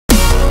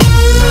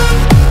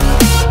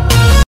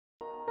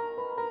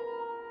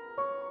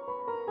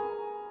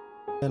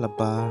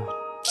అబ్బా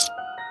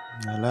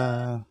అలా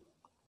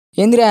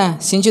ఏందిరా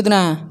సించుతున్నా?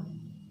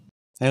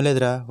 ఏం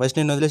లేదురా, వయసు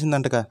నేను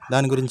వదిలేసిందంటక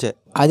దాని గురించే.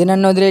 అది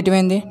నన్ను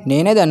వదిలేయటమేంది?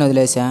 నేనే దాన్ని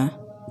వదిలేసా.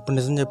 ఇప్పుడు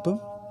నిజం చెప్పు.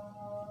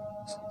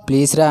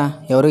 ప్లీజ్ రా,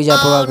 ఎవరికి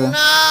చెప్పవాకు.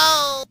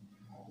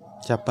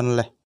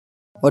 చెప్పనులే.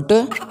 ఒట్టు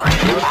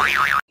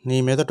నీ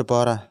మీద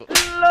పోరా.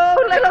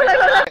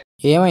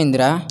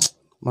 ఏమైందిరా?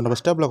 మొన్న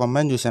బస్ స్టాప్లో ఒక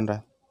అమ్మాయిని చూశాను రా,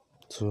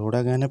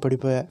 చూడగానే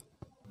పడిపోయా.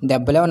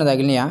 దెబ్బలేమన్నా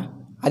తగిలినాయా?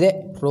 అదే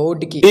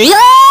రోడ్డుకి.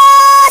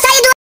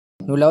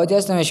 నువ్వు లవ్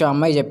చేస్తున్న విషయం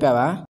అమ్మాయి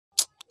చెప్పావా?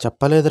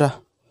 చెప్పలేదురా,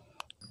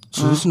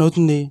 చూసి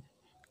నవ్వుతుంది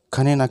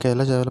కానీ నాకు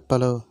ఎలా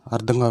చెప్పాలో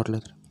అర్థం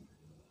కావట్లేదు.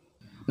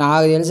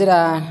 నాకు తెలుసురా,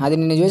 అది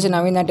నిన్ను చూసి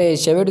నవ్విందంటే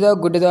చెవిటిదో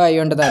గుడ్డిదో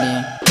అయి ఉంటుందా అని.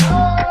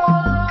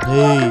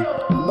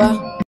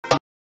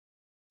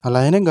 అలా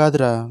అయినా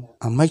కాదురా,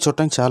 అమ్మాయికి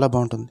చూడటానికి చాలా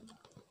బాగుంటుంది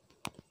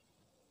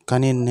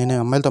కానీ నేను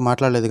అమ్మాయిలతో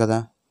మాట్లాడలేదు కదా,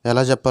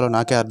 ఎలా చెప్పాలో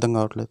నాకే అర్థం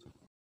కావట్లేదు.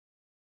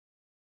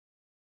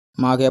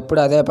 మాకు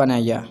ఎప్పుడు అదే పని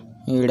అయ్యా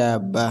ఈడ.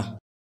 అబ్బా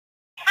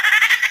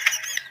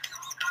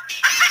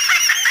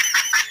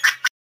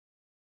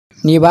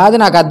నీ బాధ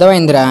నాకు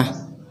అర్థమైందిరా.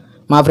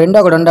 మా ఫ్రెండ్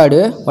ఒకడు ఉన్నాడు,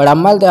 వాడు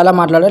అమ్మాయిలతో ఎలా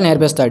మాట్లాడాలో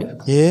నేర్పిస్తాడు.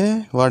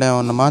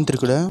 వాడేమన్నా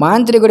మాంత్రికుడా?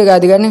 మాంత్రికుడు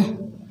కాదు కానీ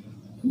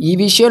ఈ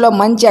విషయంలో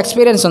మంచి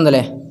ఎక్స్పీరియన్స్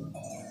ఉందిలే.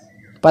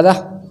 పదా.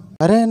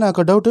 అరే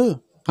నాకు డౌట్,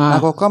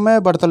 నాకు ఒక్క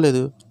అమ్మాయి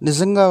పడతలేదు,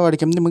 నిజంగా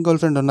వాడికి 8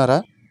 గర్ల్ ఫ్రెండ్ ఉన్నారా?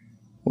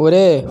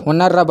 ఒరే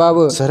ఉన్నారా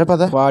బాబు. సరే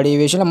పదా. వాడు ఈ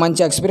విషయంలో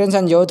మంచి ఎక్స్పీరియన్స్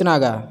అని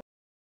చెబుతున్నాగా.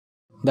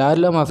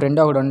 దారిలో మా ఫ్రెండ్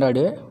ఒకడు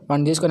ఉన్నాడు,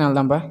 వాడిని తీసుకొని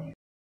వెళ్దాంపా.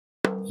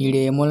 ఈడు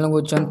ఏ మూలను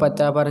కూర్చొని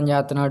పత్తి వ్యాపారం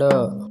చేస్తున్నాడు.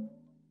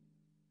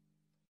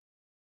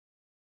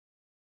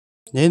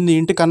 ఏంది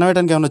ఇంటికి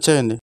కన్నవేయడానికి ఏమైనా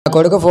వచ్చాయండి? నా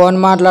కొడుకు ఫోన్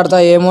మాట్లాడుతా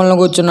ఏ మూలను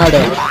కూర్చున్నాడు.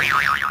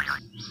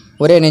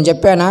 ఒరే నేను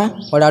చెప్పానా,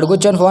 వాడు అడు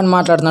కూర్చొని ఫోన్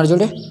మాట్లాడుతున్నాడు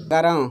చూడు.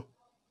 బంగారం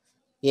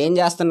ఏం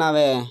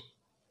చేస్తున్నావే?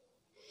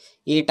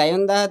 ఈ టైం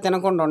దా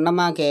తినకుండా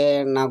ఉండమాకే,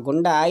 నా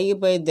గుండె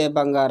ఆగిపోయిద్దే.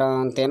 బంగారం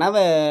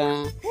తినవే.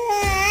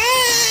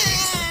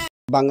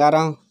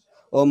 బంగారం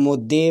ఓ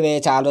ముద్దివే,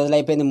 చాలా రోజులు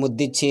అయిపోయింది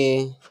ముద్దిచ్చి.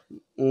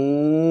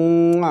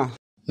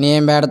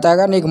 నేను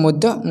పెడతాగా నీకు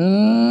ముద్దు.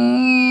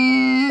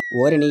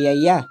 ఓరి నీ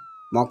అయ్యా,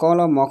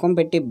 ముఖంలో ముఖం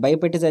పెట్టి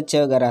భయపెట్టి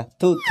చచ్చావు గరా.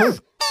 తూ తూ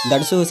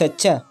దడుసు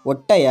సచ్చా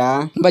ఒట్టయ్యా.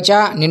 బచ్చా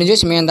నిన్ను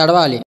చూసి మేము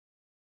తడవాలి.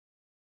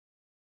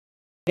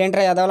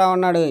 ఏంట్రా ఎదవలా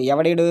ఉన్నాడు,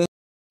 ఎవడీడు?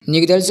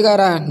 నీకు తెలుసు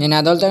గారా నేను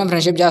అదలతోనే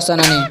ఫ్రెండ్షిప్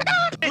చేస్తానని.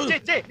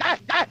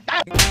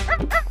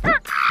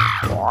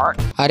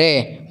 అరే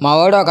మా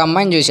వాడు ఒక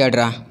అమ్మాయిని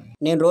చూశాడురా.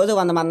 నేను రోజు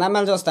 100 మంది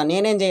అమ్మాయిలు చూస్తాను,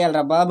 నేనేం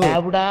చేయాలరా బాబు?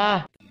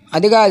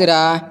 అది కాదురా,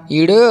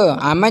 ఈడు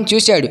ఆ అమ్మాయిని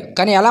చూశాడు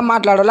కానీ ఎలా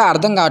మాట్లాడాలో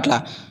అర్థం కావట్లా.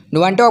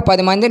 నువ్వంటే ఒక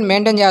 10 మందిని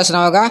మెయింటైన్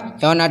చేస్తున్నావుగా,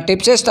 ఏమన్నా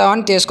టిప్స్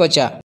ఇస్తావని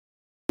తీసుకొచ్చా.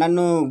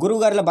 నన్ను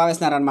గురువుగారిలో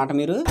భావిస్తున్నారనమాట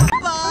మీరు.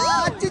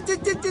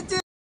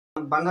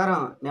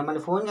 బంగారం నేను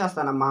మళ్ళీ ఫోన్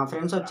చేస్తానమ్మా,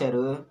 ఫ్రెండ్స్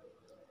వచ్చారు.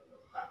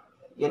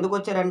 ఎందుకు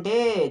వచ్చారంటే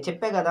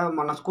చెప్పే కదా,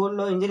 మొన్న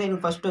స్కూల్లో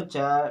ఇంజనీరింగ్ ఫస్ట్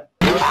వచ్చా,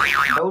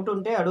 డౌట్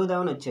ఉంటే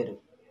అడుగుదామని వచ్చారు.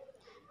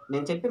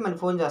 నేను చెప్పి మళ్ళీ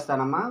ఫోన్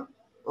చేస్తానమ్మా.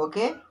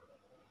 Okay,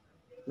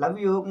 love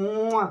you.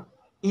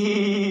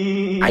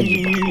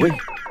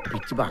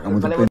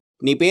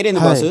 నీ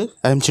పేరేంది బాసు?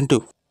 ఐఎమ్ చింటూ.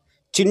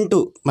 చింటూ.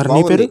 మరి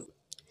నీ పేరు?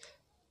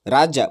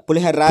 రాజా.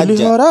 పులిహోర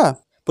రాజా.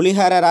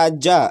 పులిహోర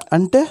రాజా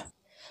అంటే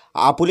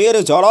ఆ పులిహోర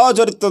చాలా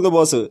జరుగుతుంది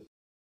బాసు.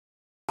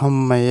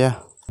 అమ్మయ్యా,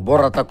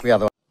 బుర్ర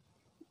తక్కువ.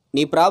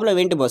 నీ ప్రాబ్లం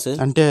ఏంటి బాసు?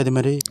 అంటే అది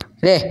మరి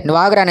రే నువ్వు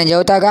ఆగురా, నేను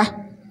చెబుతాగా.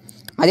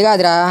 అది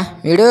కాదురా,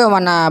 వీడు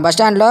మొన్న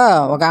బస్టాండ్లో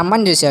ఒక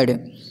అమ్మాయిని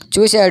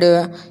చూశాడు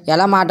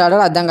ఎలా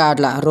మాట్లాడాలో అర్థం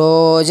కావట్లా.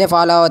 రోజే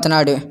ఫాలో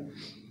అవుతున్నాడు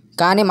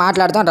కానీ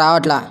మాట్లాడతాం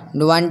రావట్లా.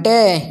 నువ్వంటే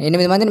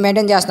 8 మందిని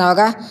మెయింటైన్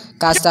చేస్తున్నావుగా,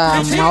 కాస్త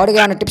మావాడికి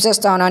ఏమైనా టిప్స్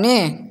ఇస్తావునని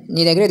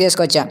నీ దగ్గరికి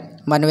తీసుకొచ్చా.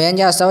 మరి నువ్వేం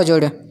చేస్తావో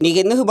చూడు.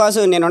 నీకెందుకు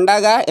బాసు, నేను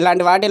ఉండాగా.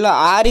 ఇలాంటి వాటిల్లో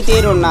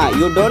ఆరితేరున్నా.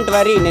 యూ డోంట్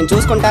వరీ, నేను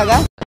చూసుకుంటాగా.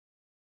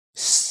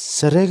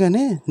 సరే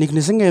గానీ నీకు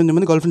నిజంగా 8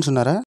 మంది గర్ల్ ఫ్రెండ్స్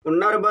ఉన్నారా?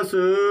 ఉన్నారు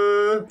బాసు.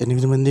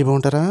 8 మంది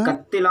బాగుంటారా?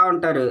 కత్తిలా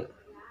ఉంటారు.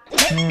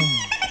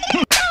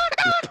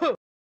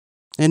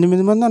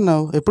 8 మంది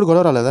అన్నావు, ఎప్పుడు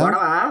గొడవ రాలేదా?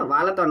 గొడవ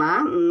వాళ్ళతోనా?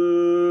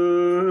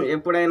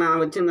 ఎప్పుడైనా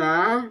వచ్చిందా?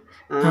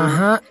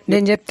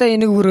 నేను చెప్తా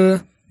ఎందుకు ఊరు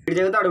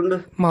చెబుతాడు ఉండు.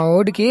 మా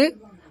ఓడికి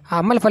ఆ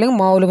అమ్మాయిల ఫలింగ్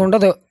మామూలుగా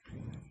ఉండదు.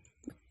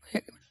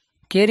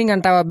 కేరింగ్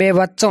అంటావా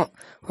బేబచ్చం.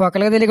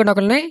 ఒకరికి తెలియకుండా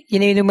ఒకరిని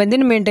 8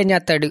 మందిని మెయింటైన్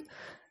చేస్తాడు.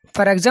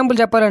 ఫర్ ఎగ్జాంపుల్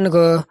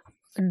చెప్పాలనుకో,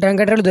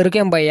 డ్రంకడ్రలు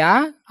దొరికాం భయ్యా,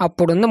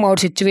 అప్పుడుంది మా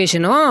ఊడి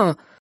సిచ్యువేషను.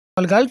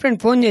 వాళ్ళ గర్ల్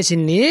ఫ్రెండ్ ఫోన్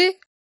చేసింది,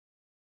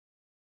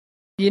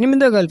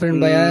 8వ గర్ల్ ఫ్రెండ్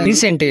భయ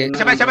రీసెంట్.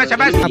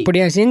 అప్పుడు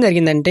ఏం సీన్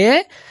జరిగిందంటే,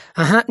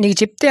 నీకు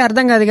చెప్తే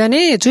అర్థం కాదు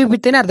కానీ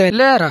చూపిస్తేనే అర్థం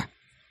లేరా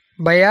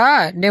భయ్యా.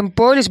 నేను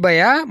పోలీస్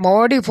భయ్యా, మా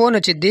వాడికి ఫోన్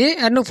వచ్చింది,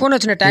 నువ్వు ఫోన్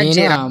వచ్చిన ట్యాగ్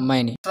చేయరా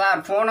అమ్మాయిని.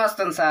 సార్ ఫోన్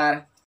వస్తుంది సార్,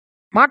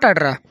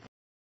 మాట్లాడరా.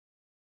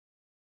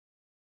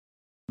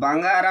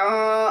 బంగారం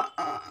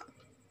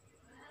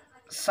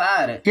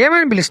సార్.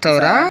 ఏమని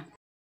పిలుస్తావురా?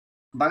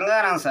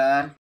 బంగారం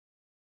సార్.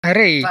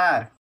 అరే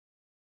సార్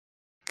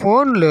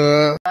ఫోన్లు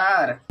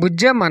సార్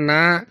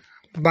బుజ్జమ్మన్నా,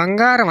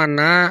 బంగారం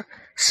అన్నా,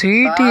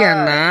 స్వీటీ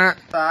అన్నా,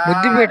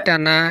 ముద్దు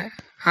పెట్టన్నా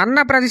అన్న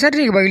ప్రతిసారి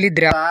నీకు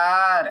పగిలిద్దిరా.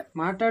 సార్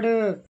మాట్లాడు.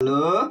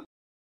 హలో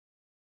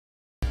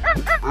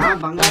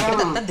బంగారం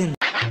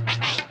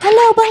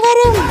హలో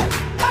బంగారం.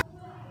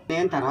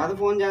 నేను తర్వాత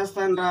ఫోన్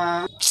చేస్తాను రా.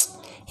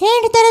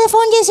 ఏంటి తర్వాత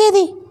ఫోన్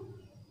చేసేది?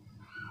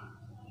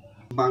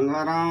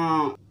 బంగారం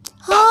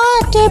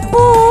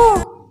చెప్పు.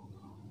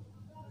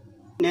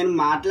 నేను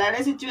మాట్లాడే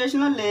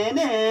సిచ్యువేషన్ లో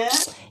లేనే.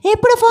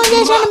 ఎప్పుడు ఫోన్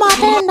చేసి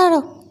మాట్లాడున్నారు?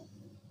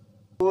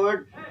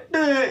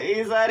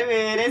 ఈసారి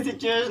వేరే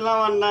సిచ్యువేషన్ లో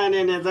ఉన్నా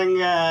నేను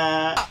నిజంగా.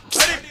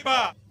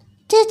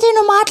 చేసి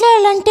నువ్వు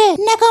మాట్లాడాలంటే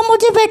నాకు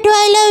ముద్దు పెట్టు.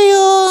 I love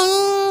you.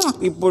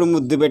 ఇప్పుడు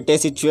ముద్దు పెట్టే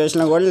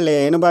సిచ్యువేషన్ కూడా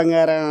లేను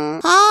బంగారం.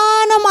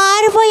 నువ్వు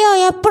మారిపోయావు.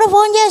 ఎప్పుడు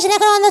ఫోన్ చేసినా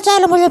 100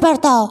 సార్లు ముద్దు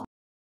పెడతావు.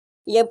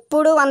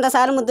 ఎప్పుడు 100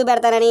 సార్లు ముద్దు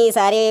పెడతానని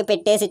ఈసారి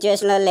పెట్టే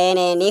సిచ్యువేషన్ లో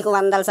లేనే. నీకు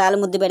 100 సార్లు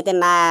ముద్దు పెడితే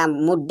నా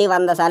ముడ్డి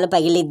 100 సార్లు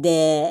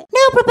పగిలిద్దే.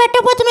 నువ్వు ఇప్పుడు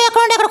పెట్టకపోతే నువ్వు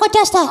ఎక్కడ ఎక్కడికి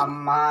వచ్చేస్తా.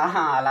 అమ్మా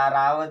అలా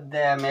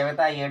రావద్దే.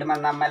 మిగతా 7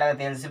 మంది అమ్మాయిలకు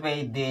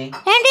తెలిసిపోయిద్ది.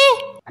 ఏంటి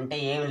అంటే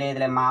ఏం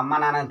లేదులే, మా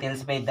అమ్మ నాన్నకు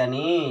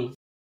తెలిసిపోయిద్దని.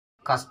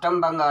 కష్టం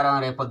బంగారం,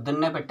 రేపు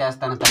పొద్దున్నే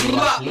పెట్టేస్తాను తల్లి.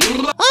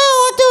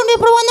 వద్దు,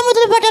 ఇప్పుడు 100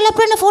 ముద్దులు పెట్టాలి.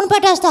 ఎప్పుడైనా ఫోన్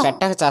పెట్టేస్తా.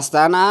 పెట్టక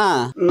చేస్తానా?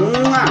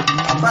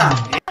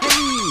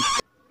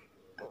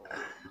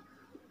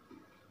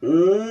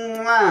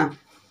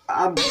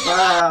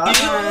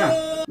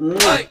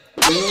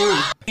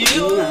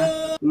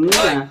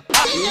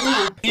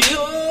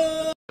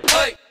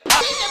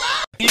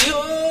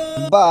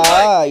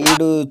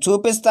 ఈడు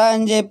చూపిస్తా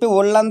అని చెప్పి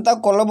ఒళ్ళంతా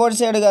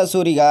కొల్లబొడిసాడుగా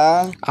సూరిగా.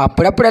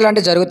 అప్పుడప్పుడు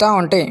ఇలాంటివి జరుగుతూ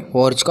ఉంటాయి,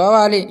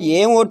 ఓర్చుకోవాలి.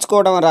 ఏం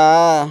ఓర్చుకోవడం రా?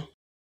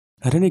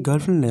 అరే నీ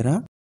గర్ల్ ఫ్రెండ్ లేరా?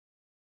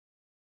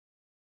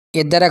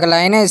 ఇద్దరికి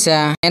లైన్ వేసా.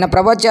 నేను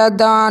ప్రపోజ్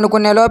చేద్దాం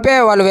అనుకునే లోపే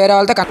వాళ్ళు వేరే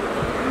వాళ్ళతో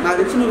నాకు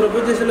తెలిసి నువ్వు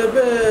ప్రపోజ్ చేసే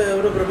లోపే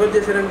ఎవరో ప్రపోజ్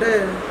చేశారంటే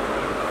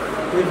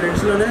మీ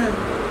ఫ్రెండ్స్లోనే.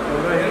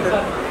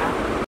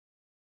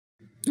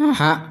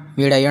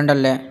 వీడు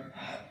అయ్యుండలే.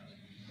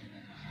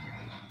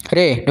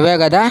 రే నువ్వే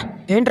కదా?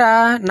 ఏంట్రా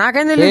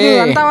నాకేం తెలియదు,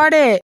 అంతా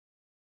వాడే.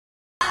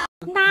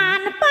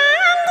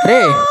 రే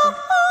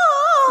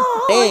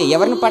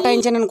ఎవరిని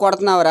పటాయించానని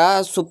కొడుతున్నావురా?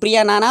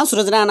 సుప్రియా నానా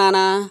సృజనా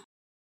నానా?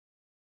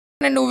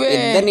 నువ్వే.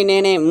 ఇద్దరిని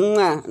నేనే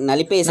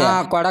నలిపేసా.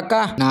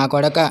 నా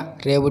కొడక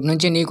రేపటి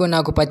నుంచి నీకు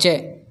నాకు పచ్చే.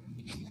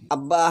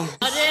 అబ్బా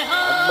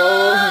అబ్బో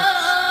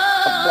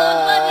అబ్బా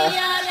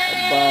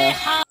అబ్బా.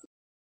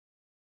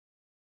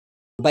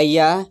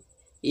 భయ్యా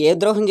ఏ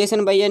ద్రోహం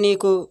చేశాను భయ్యా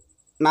నీకు?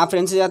 నా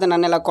ఫ్రెండ్స్ చేత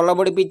నన్ను ఇలా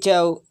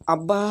కొల్లబొడిపించావు.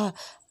 అబ్బా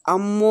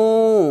అమ్మో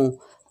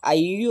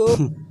అయ్యో.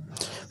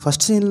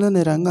 ఫస్ట్ సీన్లో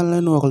నీ రంగంలో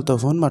నువ్వు ఒకరితో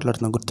ఫోన్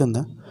మాట్లాడుతున్నావు,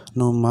 గుర్తుందా?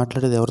 నువ్వు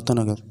మాట్లాడేది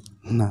ఎవరితోనో కాదు,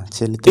 నా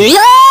చెల్లితో.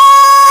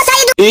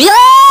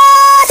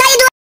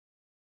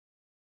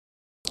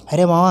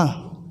 అరే మావా,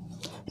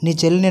 నీ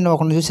చెల్లి నేను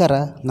ఒకరిని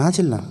చూసారా? నా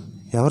చెల్ల?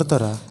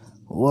 ఎవరితోరా?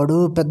 వాడు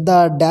పెద్ద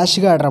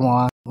డాష్గా ఆడరా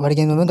మావా.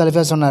 వాడికి 8 మంది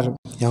కలిపేస్తున్నారు.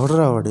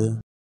 ఎవడురా వాడు?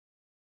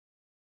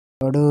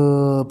 వాడు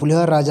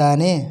పులిహోర రాజా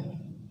అని.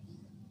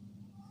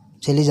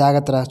 చెల్లి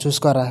జాగ్రత్తరా,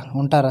 చూసుకోరా,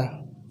 ఉంటారా?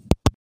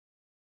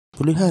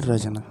 పులిహోర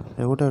రాజనా?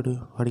 ఎవడాడు?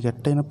 వాడికి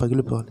ఎట్టయినా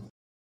పగిలిపోవాలి.